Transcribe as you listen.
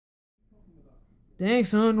Thanks,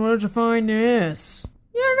 son. Where'd you find this?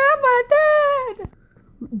 You're not my dad!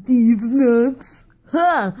 These nuts.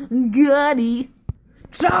 Ha! Gotti!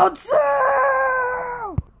 Ciao,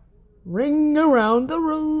 ciao! Ring around the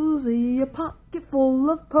rosy, a pocket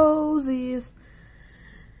full of posies.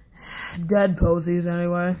 Dead posies,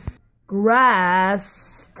 anyway.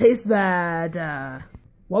 Grass tastes bad.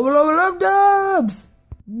 Wubble wubble up dubs!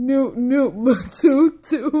 Noot noot toot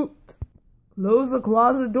toot. Close the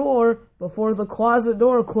closet door before the closet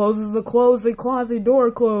door closes the closet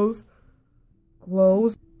door close.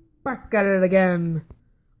 Close. Back at it again.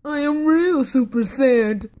 I am real Super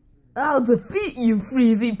Saiyan. I'll defeat you,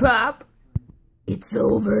 Freezy Pop. It's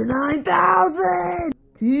over 9,000!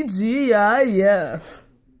 TGIF.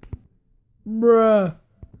 Bruh.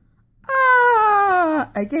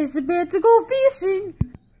 I guess I better go fishing.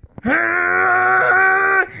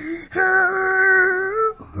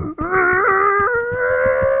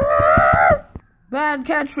 Bad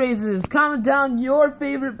catchphrases. Comment down your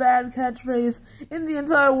favorite bad catchphrase in the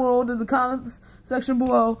entire world in the comments section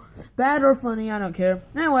below. Bad or funny, I don't care.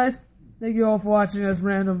 Anyways, thank you all for watching this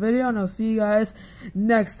random video, and I'll see you guys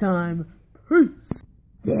next time. Peace.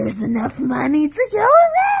 There's enough money to go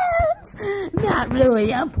around. Not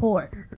really, I'm poor.